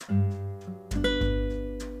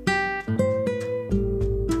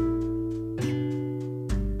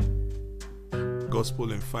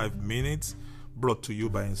Gospel in 5 minutes, brought to you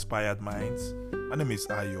by Inspired Minds. My name is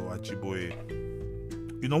Ayo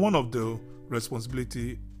Ajiboye. One of the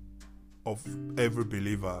responsibility of every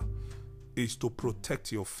believer is to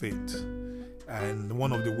protect your faith. And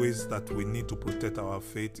one of the ways that we need to protect our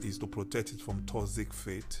faith is to protect it from toxic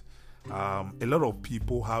faith. A lot of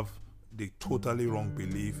people have the totally wrong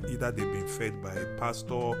belief. Either they've been fed by a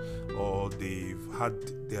pastor or they've had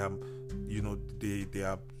their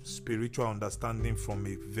spiritual understanding from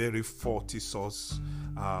a very faulty source.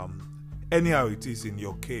 Anyhow it is in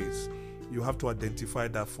your case, you have to identify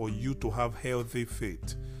that for you to have healthy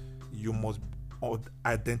faith, you must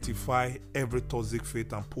identify every toxic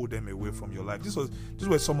faith and pull them away from your life. These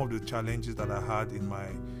were some of the challenges that I had in my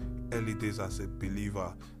early days as a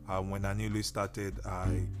believer. When I newly started,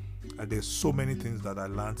 there's so many things that I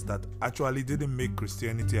learned that actually didn't make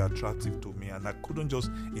Christianity attractive to me, and I couldn't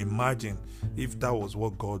just imagine if that was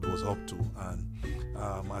what God was up to.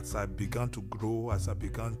 And as I began to grow, as I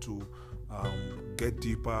began to get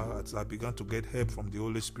deeper, as I began to get help from the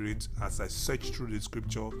Holy Spirit, as I searched through the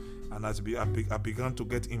scripture, and as I began to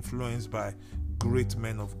get influenced by great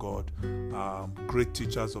men of God, great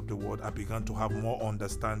teachers of the word, I began to have more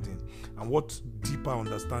understanding. And what deeper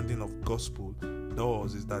understanding of gospel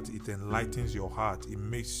does is that it enlightens your heart. It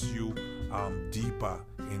makes you deeper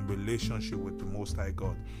in relationship with the Most High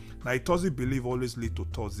God. Now, a toxic belief always leads to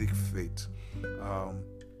toxic faith.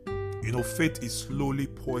 Faith is slowly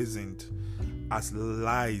poisoned as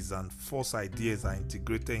lies and false ideas are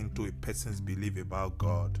integrated into a person's belief about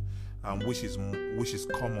God, which is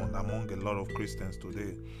common among a lot of Christians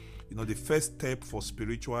today. The first step for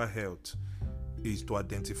spiritual health is to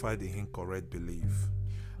identify the incorrect belief.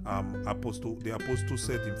 The apostle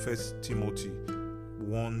said in 1 Timothy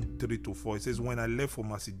 1:3-4, it says, "When I left for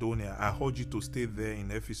Macedonia, I urged you to stay there in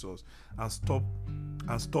Ephesus and stop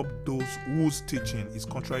those whose teaching is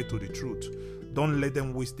contrary to the truth. Don't let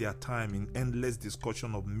them waste their time in endless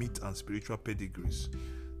discussion of myth and spiritual pedigrees.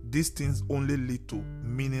 These things only lead to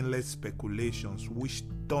meaningless speculations which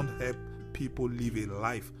don't help people live a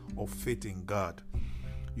life of faith in God."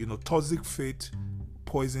 Toxic faith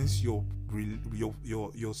poisons your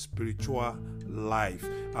spiritual life.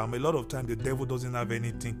 A lot of time the devil doesn't have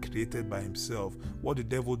anything created by himself. What the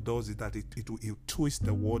devil does is that he'll twist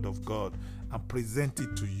the word of God and present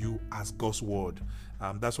it to you as God's word.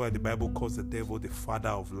 That's why the Bible calls the devil the father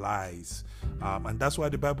of lies. And that's why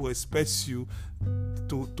the Bible expects you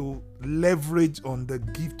to leverage on the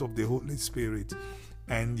gift of the Holy Spirit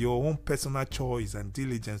and your own personal choice and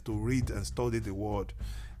diligence to read and study the word.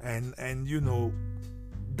 And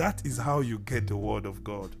that is how you get the word of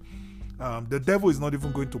God. The devil is not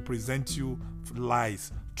even going to present you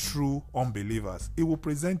lies through unbelievers. He will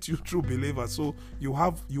present you through believers. So you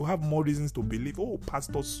have more reasons to believe. Oh,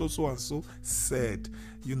 pastor so and so said.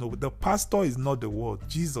 The pastor is not the word.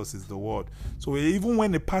 Jesus is the word. So even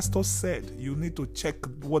when the pastor said, you need to check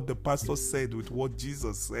what the pastor said with what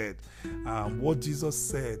Jesus said. What Jesus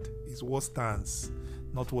said is what stands,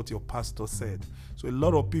 not what your pastor said. So a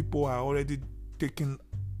lot of people are already taking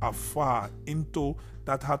afar into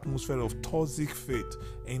that atmosphere of toxic faith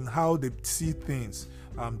in how they see things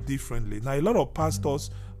differently. Now, a lot of pastors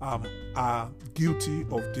are guilty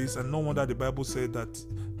of this, and no wonder the Bible said that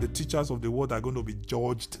the teachers of the word are going to be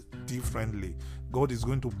judged differently. God is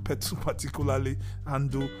going to particularly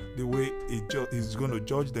handle the way He's going to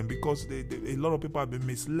judge them, because a lot of people have been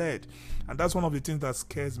misled. And that's one of the things that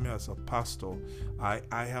scares me as a pastor. I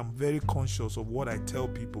am very conscious of what I tell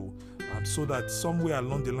people, so that somewhere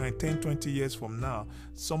along the line, 10, 20 years from now,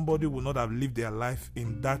 somebody will not have lived their life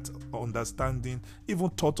in that understanding, even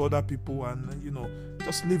taught other people, and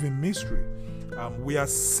just live in mystery. We are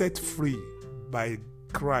set free by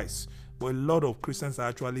Christ, but a lot of Christians are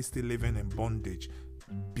actually still living in bondage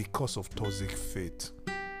because of toxic faith.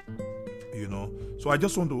 So I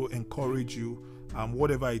just want to encourage you,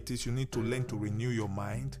 whatever it is, you need to learn to renew your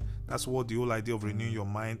mind. That's what the whole idea of renewing your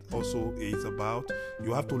mind also is about.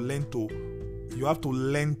 You have to learn to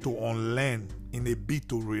unlearn in a bit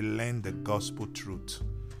to relearn the gospel truth,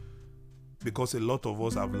 because a lot of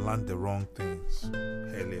us have learned the wrong things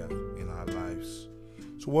earlier in our lives.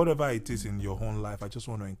 So whatever it is in your own life, I just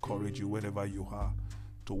want to encourage you, wherever you are,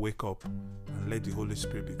 to wake up and let the Holy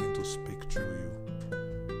Spirit begin to speak through you.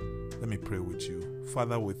 Let me pray with you.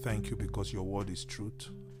 Father, we thank you because your word is truth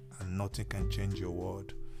and nothing can change your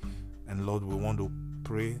word. And Lord, we want to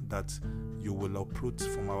pray that you will uproot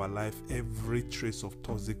from our life every trace of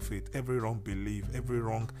toxic faith, every wrong belief, every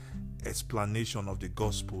wrong explanation of the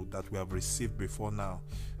gospel that we have received before now.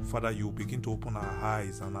 Father, you begin to open our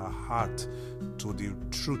eyes and our heart to the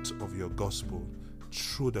truth of your gospel.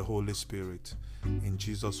 through the Holy Spirit. In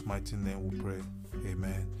Jesus' mighty name we pray.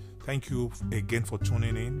 Amen. Thank you again for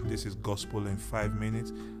tuning in. This is Gospel in 5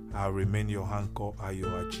 minutes. I'll remain your anchor, Ayo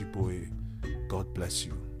Ajiboye. God bless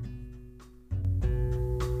you.